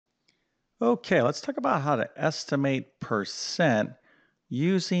Okay, let's talk about how to estimate percent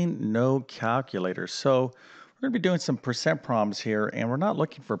using no calculator. So, we're going to be doing some percent problems here, and we're not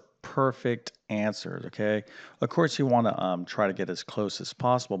looking for perfect answers, okay? Of course, you want to try to get as close as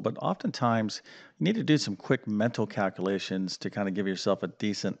possible, but oftentimes you need to do some quick mental calculations to kind of give yourself a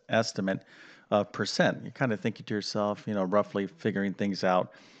decent estimate of percent. You're kind of thinking to yourself, roughly figuring things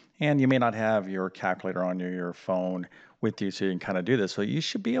out, and you may not have your calculator on your phone with you so you can kind of do this. So you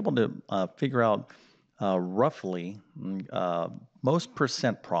should be able to figure out roughly most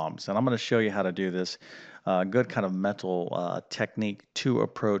percent problems. And I'm going to show you how to do this. Good kind of mental technique to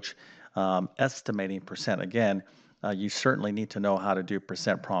approach estimating percent. Again, you certainly need to know how to do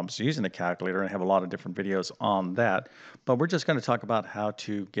percent problems using the calculator and have a lot of different videos on that. But we're just going to talk about how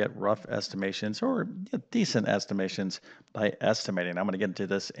to get rough estimations or decent estimations by estimating. I'm going to get into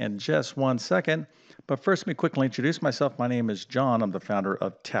this in just one second. But first, let me quickly introduce myself. My name is John. I'm the founder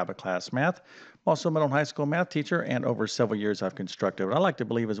of TabletClass Math. I'm also a middle and high school math teacher, and over several years, I've constructed what I like to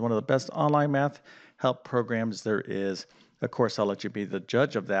believe is one of the best online math help programs there is. Of course, I'll let you be the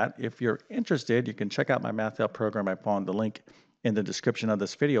judge of that. If you're interested, you can check out my math help program by following the link in the description of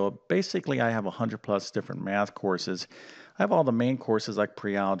this video. Basically, I have 100 plus different math courses. I have all the main courses like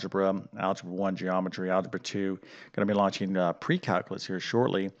pre-algebra, algebra 1, geometry, algebra 2. Going to be launching pre-calculus here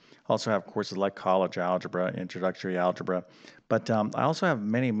shortly. Also have courses like college algebra, introductory algebra. But I also have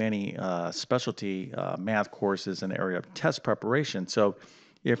many specialty math courses in the area of test preparation. So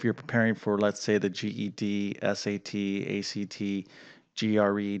if you're preparing for, let's say, the GED, SAT, ACT,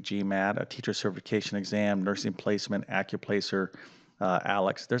 GRE, GMAT, a teacher certification exam, nursing placement, Accuplacer,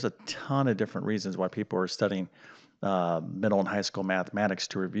 Alex, there's a ton of different reasons why people are studying middle and high school mathematics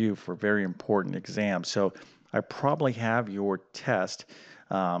to review for very important exams. So I probably have your test.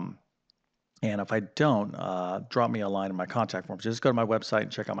 Um, and if I don't, drop me a line in my contact form. Just go to my website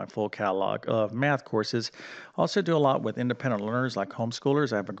and check out my full catalog of math courses. I also do a lot with independent learners like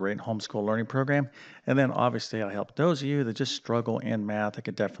homeschoolers. I have a great homeschool learning program. And then obviously, I help those of you that just struggle in math. I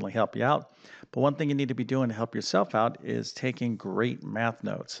could definitely help you out. But one thing you need to be doing to help yourself out is taking great math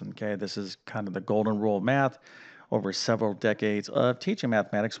notes. Okay, this is kind of the golden rule of math. Over several decades of teaching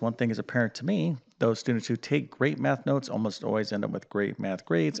mathematics, one thing is apparent to me. Those students who take great math notes almost always end up with great math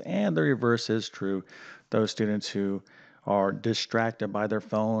grades, and the reverse is true. Those students who are distracted by their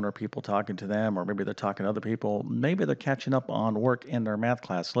phone or people talking to them, or maybe they're talking to other people, maybe they're catching up on work in their math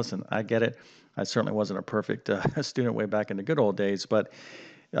class. Listen, I get it. I certainly wasn't a perfect student way back in the good old days, but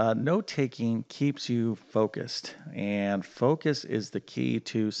note taking keeps you focused, and focus is the key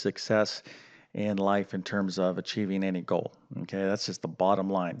to success in life in terms of achieving any goal. Okay, that's just the bottom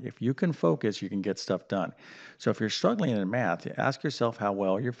line. If you can focus, you can get stuff done. So if you're struggling in math, ask yourself how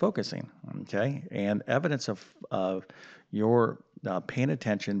well you're focusing. Okay, and evidence of your paying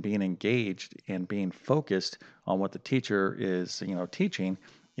attention, being engaged, and being focused on what the teacher is, teaching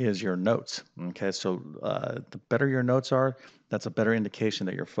is your notes. Okay, so the better your notes are, that's a better indication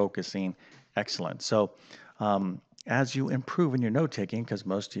that you're focusing excellent. So as you improve in your note taking, because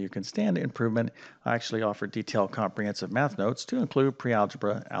most of you can stand improvement, I actually offer detailed comprehensive math notes to include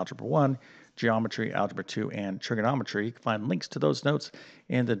pre-algebra, algebra 1, geometry, algebra 2, and trigonometry. You can find links to those notes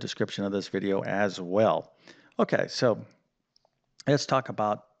in the description of this video as well. Okay, so let's talk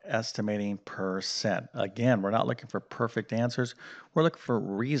about estimating percent. Again, we're not looking for perfect answers. We're looking for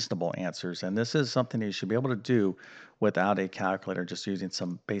reasonable answers. And this is something you should be able to do without a calculator, just using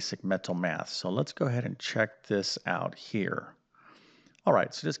some basic mental math. So let's go ahead and check this out here. All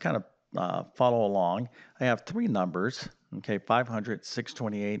right, so just kind of follow along. I have three numbers, okay, 500,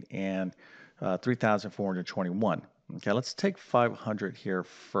 628, and 3,421. Okay, let's take 500 here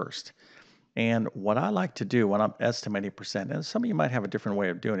first. And what I like to do when I'm estimating percent, and some of you might have a different way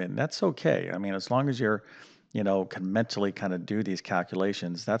of doing it, and that's okay. I mean, as long as you're, can mentally kind of do these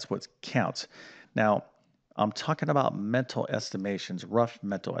calculations, that's what counts. Now, I'm talking about mental estimations, rough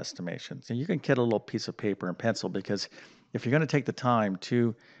mental estimations. And you can get a little piece of paper and pencil because if you're going to take the time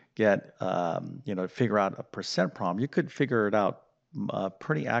to get, figure out a percent problem, you could figure it out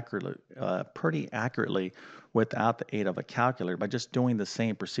pretty accurately without the aid of a calculator by just doing the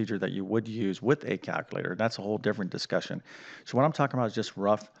same procedure that you would use with a calculator. That's a whole different discussion. So what I'm talking about is just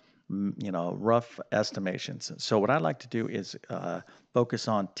rough estimations. So what I like to do is focus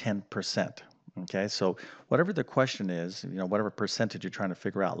on 10%. Okay, so whatever the question is, whatever percentage you're trying to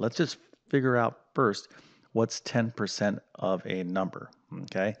figure out, let's just figure out first what's 10% of a number.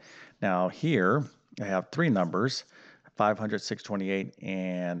 Okay, now here I have three numbers, 500, 628,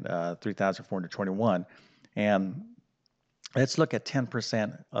 and 3,421. And let's look at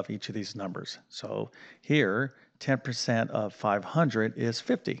 10% of each of these numbers. So here, 10% of 500 is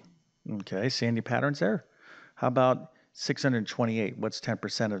 50. Okay, see any patterns there? How about 628? What's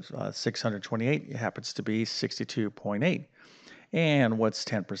 10% of 628? It happens to be 62.8. And what's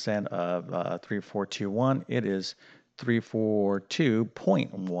 10% of 3421? It is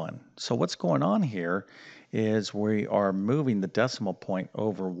 342.1. So what's going on here is we are moving the decimal point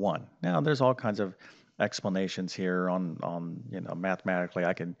over 1. Now, there's all kinds of explanations here on mathematically.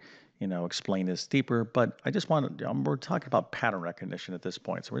 I can explain this deeper, but I just want to, we're talking about pattern recognition at this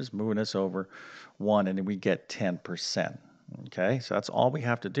point. So we're just moving this over 1 and then we get 10%. Okay, so that's all we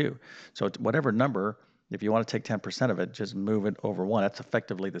have to do. So whatever number, if you want to take 10% of it, just move it over 1. That's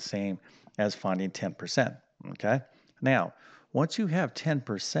effectively the same as finding 10%. Okay, now once you have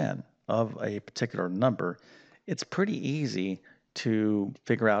 10% of a particular number, it's pretty easy to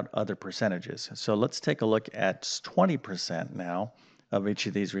figure out other percentages. So let's take a look at 20% now of each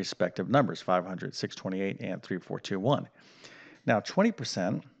of these respective numbers, 500, 628, and 3421. Now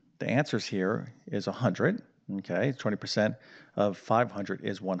 20%, the answers here is 100. Okay, 20% of 500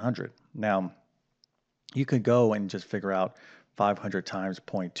 is 100. Now, you could go and just figure out 500 times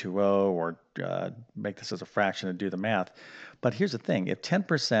 0.20 or make this as a fraction and do the math. But here's the thing, if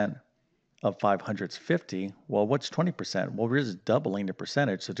 10% of 500 is 50, well, what's 20%? Well, we're just doubling the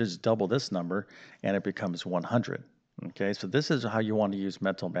percentage, so just double this number and it becomes 100. Okay, so this is how you want to use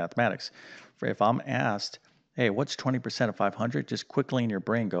mental mathematics. If I'm asked, hey, what's 20% of 500? Just quickly in your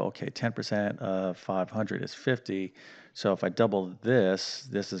brain go, okay, 10% of 500 is 50. So if I double this,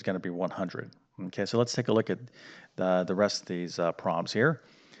 this is going to be 100. Okay, so let's take a look at the rest of these problems here.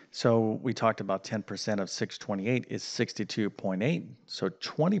 So we talked about 10% of 628 is 62.8. So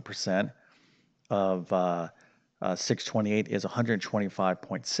 20% of 628 is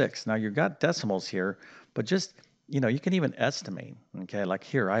 125.6. Now you've got decimals here, but just, you can even estimate, okay? Like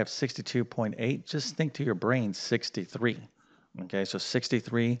here, I have 62.8. Just think to your brain 63, okay? So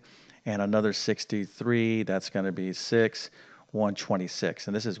 63 and another 63, that's going to be 126.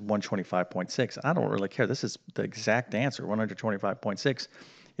 And this is 125.6. I don't really care. This is the exact answer, 125.6.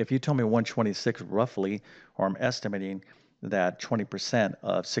 If you told me 126 roughly, or I'm estimating that 20%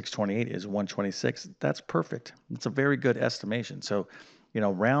 of 628 is 126, that's perfect. It's a very good estimation. So,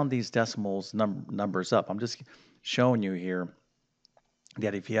 round these decimals numbers up. I'm just showing you here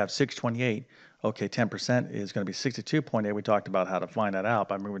that if you have 628, okay, 10% is going to be 62.8. We talked about how to find that out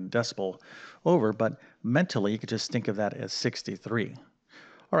by moving the decimal over, but mentally you could just think of that as 63.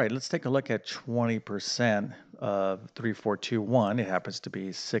 All right, let's take a look at 20% of 3421. It happens to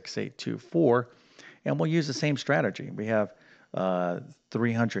be 6824. And we'll use the same strategy. We have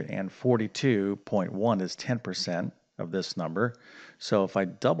 342.1 is 10% of this number. So if I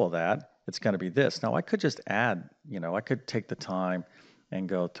double that, it's going to be this. Now I could just add, I could take the time and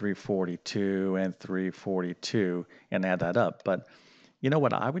go 342 and 342 and add that up. But you know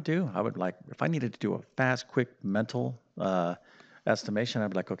what I would do? I would if I needed to do a fast, quick mental estimation,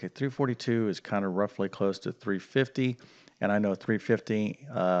 I'd be like, okay, 342 is kind of roughly close to 350. And I know 350,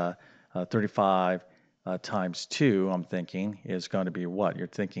 35 times 2, I'm thinking, is going to be what? You're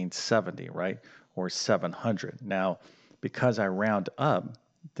thinking 70, right? Or 700. Now, because I round up,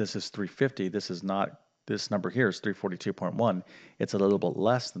 this is 350. This is not, this number here is 342.1. It's a little bit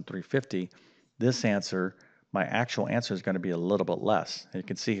less than 350. This answer, my actual answer is going to be a little bit less. And you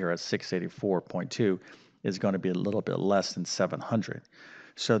can see here at 684.2 is going to be a little bit less than 700.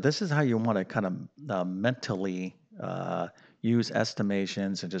 So this is how you want to kind of mentally use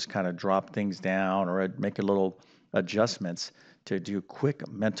estimations and just kind of drop things down or make a little adjustments to do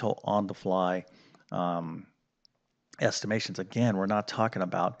quick mental on-the-fly estimations. Again, we're not talking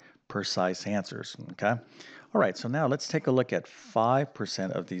about precise answers, okay? All right, so now let's take a look at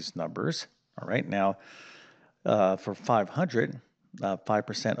 5% of these numbers. All right, now for 500,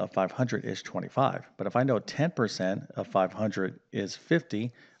 5% of 500 is 25. But if I know 10% of 500 is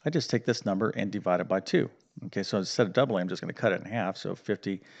 50, I just take this number and divide it by 2. Okay, so instead of doubling, I'm just going to cut it in half. So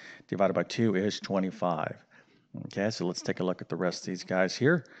 50 divided by 2 is 25. Okay, so let's take a look at the rest of these guys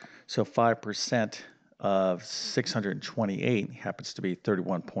here. So 5% of 628 happens to be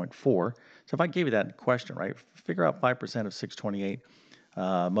 31.4. So if I gave you that question, right, figure out 5% of 628,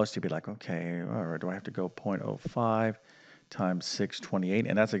 most of you would be like, okay, all right, do I have to go 0.05 times 628?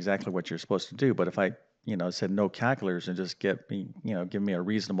 And that's exactly what you're supposed to do. But if I, said no calculators and just give me a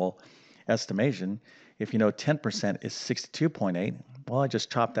reasonable estimation, if 10% is 62.8, well, I just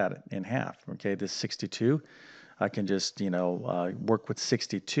chop that in half. Okay, this 62, I can just, work with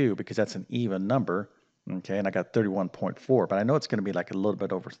 62 because that's an even number. Okay, and I got 31.4, but I know it's going to be like a little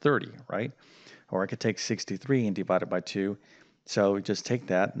bit over 30, right? Or I could take 63 and divide it by 2. So just take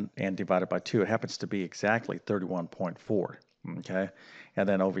that and divide it by 2. It happens to be exactly 31.4. Okay, and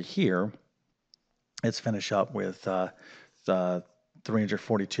then over here, let's finish up with the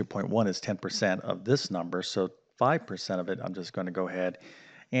 342.1 is 10% of this number, so 5% of it, I'm just going to go ahead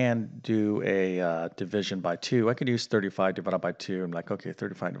and do a division by 2. I could use 35 divided by 2. I'm like, okay,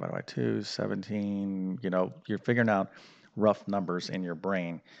 35 divided by 2, 17. You're figuring out rough numbers in your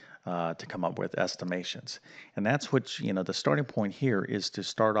brain to come up with estimations. And that's what, the starting point here is to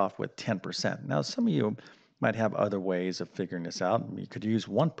start off with 10%. Now, some of you might have other ways of figuring this out. You could use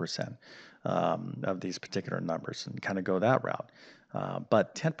 1% of these particular numbers and kind of go that route.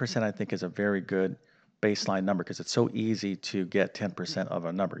 But 10% I think is a very good baseline number because it's so easy to get 10% of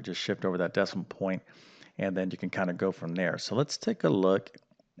a number. You just shift over that decimal point and then you can kind of go from there. So let's take a look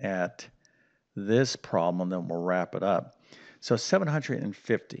at this problem and then we'll wrap it up. So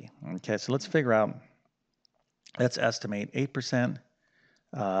 750, okay, so let's figure out, let's estimate 8%,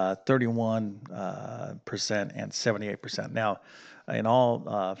 31%, and 78%. Now, in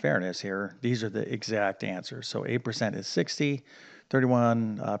all fairness here, these are the exact answers. So 8% is 60,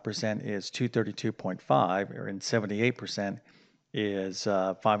 31% is 232.5, and 78% is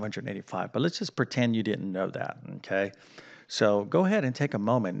 585. But let's just pretend you didn't know that, okay? So go ahead and take a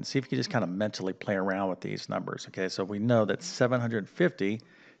moment and see if you can just kind of mentally play around with these numbers, okay? So we know that 750,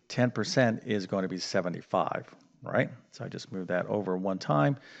 10% is going to be 75, right? So I just move that over one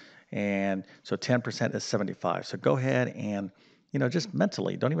time. And so 10% is 75. So go ahead and, just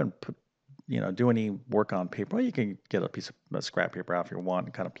mentally, don't even put, do any work on paper. Well, you can get a piece of scrap paper out if you want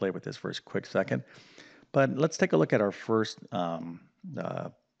and kind of play with this for a quick second. But let's take a look at our first problem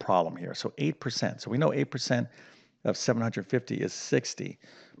here. So 8%. So we know 8% of 750 is 60.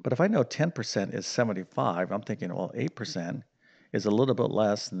 But if I know 10% is 75, I'm thinking, well, 8% is a little bit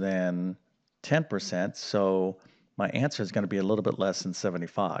less than 10%. So my answer is going to be a little bit less than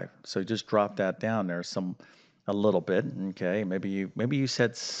 75. So just drop that down there a little bit. Okay, maybe you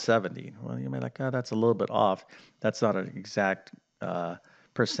said 70. Well, you may be like, oh, that's a little bit off. That's not an exact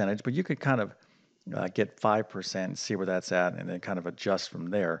percentage, but you could kind of get 5%, see where that's at, and then kind of adjust from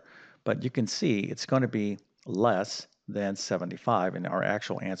there. But you can see it's going to be less than 75, and our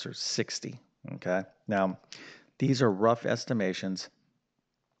actual answer is 60. Okay, now these are rough estimations,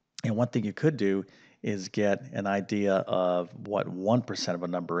 and one thing you could do is get an idea of what 1% of a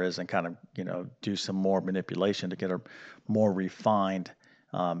number is and kind of do some more manipulation to get a more refined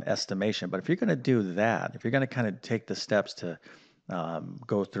estimation. But if you're going to do that, if you're going to kind of take the steps to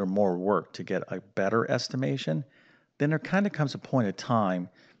go through more work to get a better estimation, then there kind of comes a point of time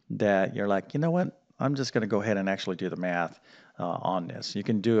that you're like, you know what, I'm just going to go ahead and actually do the math on this. You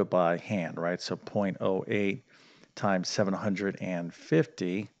can do it by hand, right? So 0.08 times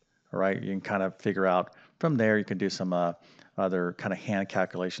 750, right? You can kind of figure out from there. You can do some other kind of hand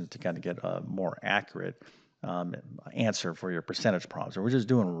calculations to kind of get a more accurate answer for your percentage problems. So we're just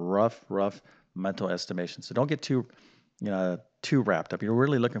doing rough mental estimations. So don't get too wrapped up. You're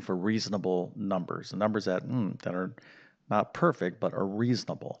really looking for reasonable numbers, numbers that are not perfect, but are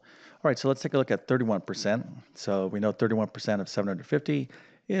reasonable. All right, so let's take a look at 31%. So we know 31% of 750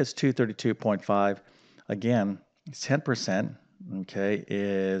 is 232.5. Again, 10%, okay,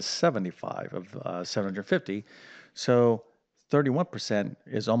 is 75 of 750. So 31%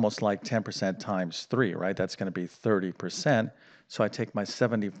 is almost like 10% times 3, right? That's going to be 30%. So I take my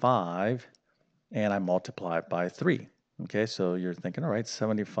 75 and I multiply it by 3. Okay, so you're thinking, all right,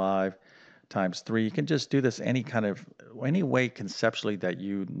 75 times 3. You can just do this any way conceptually that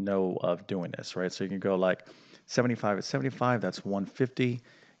you know of doing this, right? So you can go like 75 at 75, that's 150,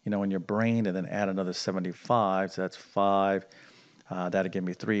 in your brain, and then add another 75, so that's 5. That'll give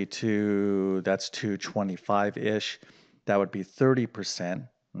me 3, 2, that's 225-ish. That would be 30%.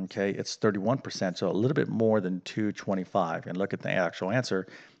 Okay, it's 31%, so a little bit more than 225. And look at the actual answer,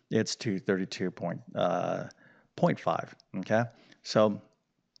 it's 232.5. Okay, so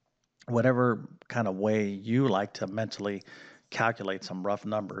whatever kind of way you like to mentally calculate some rough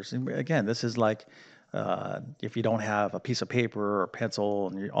numbers. And again, this is like if you don't have a piece of paper or pencil,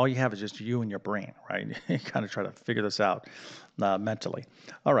 and all you have is just you and your brain, right? You kind of try to figure this out mentally.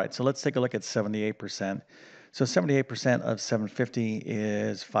 All right, so let's take a look at 78%. So 78% of 750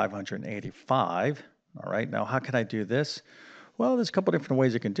 is 585. All right, now how can I do this? Well, there's a couple different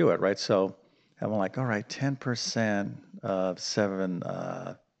ways you can do it, right? So I'm like, all right, 10% of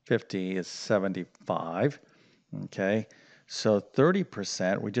 750 is 75. Okay, so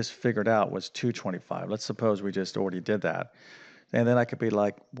 30% we just figured out was 225. Let's suppose we just already did that. And then I could be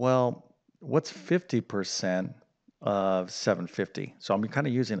like, well, what's 50% of 750? So I'm kind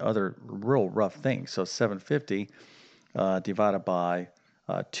of using other real rough things. So 750 divided by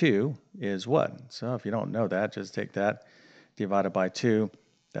 2 is what? So if you don't know that, just take that divided by 2,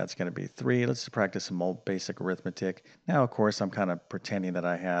 that's going to be 3. Let's just practice some old basic arithmetic. Now, of course, I'm kind of pretending that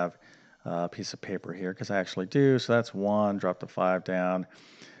I have a piece of paper here because I actually do. So that's 1, drop the 5 down.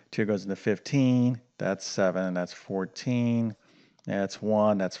 2 goes into 15, that's 7, that's 14, that's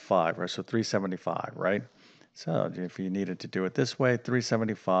 1, that's 5, right? So 375, right? So if you needed to do it this way,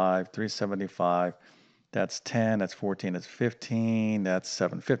 375, that's 10, that's 14, that's 15, that's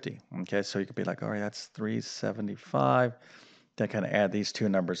 750. Okay, so you could be like, all right, that's 375. Then kind of add these two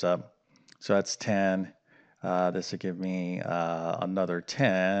numbers up. So that's 10. This will give me another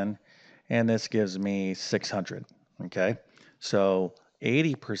 10. And this gives me 600. Okay, so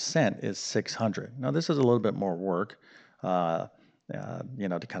 80% is 600. Now, this is a little bit more work, to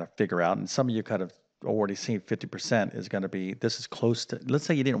kind of figure out. And some of you kind of already seen 50% is going to be, this is close to, let's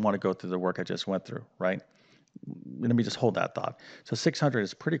say you didn't want to go through the work I just went through, right? Let me just hold that thought. So 600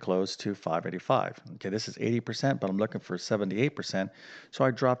 is pretty close to 585. Okay, this is 80%, but I'm looking for 78%. So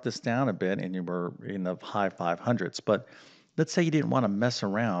I dropped this down a bit and you were in the high 500s. But let's say you didn't want to mess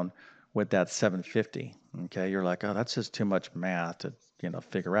around with that 750. Okay, you're like, oh, that's just too much math to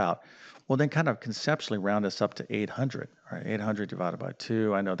figure out. Well, then kind of conceptually round this up to 800. All right, 800 divided by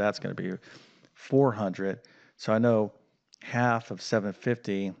 2. I know that's going to be 400. So I know half of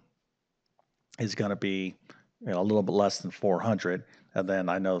 750 is going to be a little bit less than 400, and then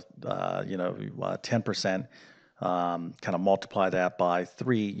I know 10%, kind of multiply that by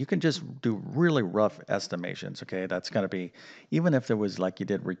 3. You can just do really rough estimations. Okay, that's going to be, even if there was like you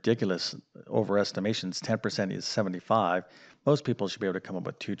did ridiculous overestimations, 10% is 75. Most people should be able to come up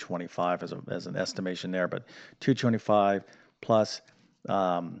with 225 as an estimation there, but 225 plus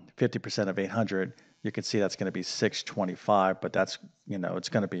 50% of 800. You can see that's going to be 625, but that's, it's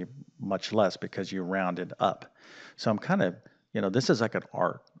going to be much less because you rounded up. So I'm kind of, this is like an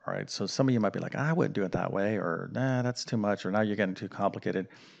art, all right? So some of you might be like, I wouldn't do it that way, or nah, that's too much, or now you're getting too complicated.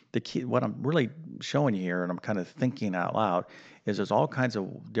 The key, what I'm really showing you here, and I'm kind of thinking out loud, is there's all kinds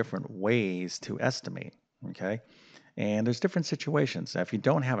of different ways to estimate, okay? And there's different situations. Now, if you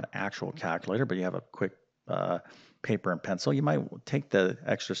don't have an actual calculator, but you have a quick paper and pencil, you might take the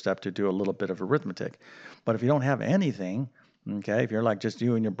extra step to do a little bit of arithmetic. But if you don't have anything, okay, if you're like just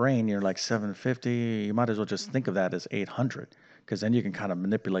you and your brain, you're like 750, you might as well just think of that as 800, because then you can kind of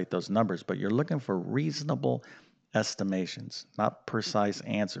manipulate those numbers. But you're looking for reasonable estimations, not precise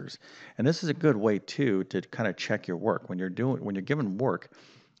answers. And this is a good way too to kind of check your work when you're given work.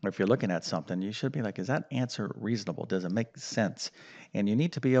 Or if you're looking at something, you should be like, is that answer reasonable? Does it make sense? And you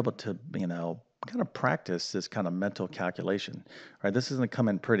need to be able to, kind of practice this kind of mental calculation. Right? This is going to come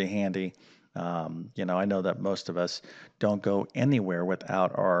in pretty handy. I know that most of us don't go anywhere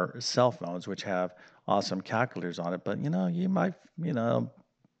without our cell phones, which have awesome calculators on it. But you might,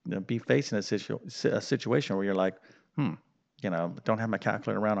 be facing a situation where you're like, don't have my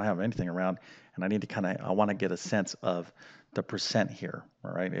calculator around, I don't have anything around, and I want to get a sense of the percent here.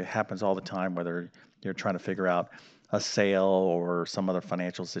 All right, it happens all the time, whether you're trying to figure out a sale or some other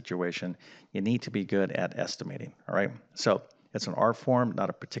financial situation. You need to be good at estimating. All right, so it's an art form, not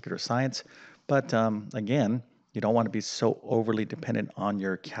a particular science, but again, you don't want to be so overly dependent on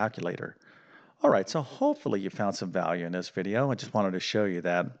your calculator. All right, so hopefully you found some value in this video. I just wanted to show you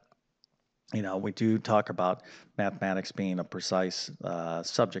that we do talk about mathematics being a precise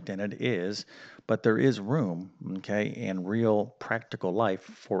subject, and it is, but there is room, okay, in real practical life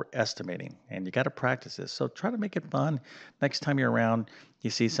for estimating, and you got to practice this. So try to make it fun. Next time you're around, you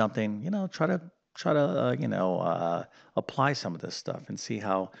see something, try to apply some of this stuff and see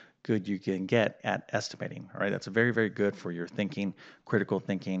how good you can get at estimating. All right, that's very, very good for your thinking, critical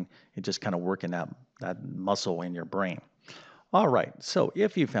thinking, and just kind of working that muscle in your brain. All right, so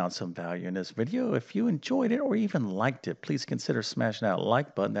if you found some value in this video, if you enjoyed it or even liked it, please consider smashing that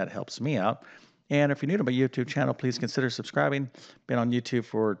like button. That helps me out. And if you're new to my YouTube channel, please consider subscribing. Been on YouTube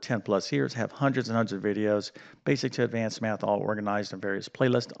for 10 plus years, have hundreds and hundreds of videos, basic to advanced math, all organized in various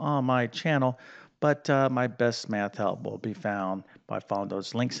playlists on my channel. But my best math help will be found by following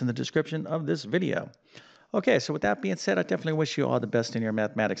those links in the description of this video. Okay, so with that being said, I definitely wish you all the best in your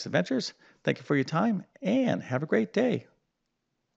mathematics adventures. Thank you for your time and have a great day.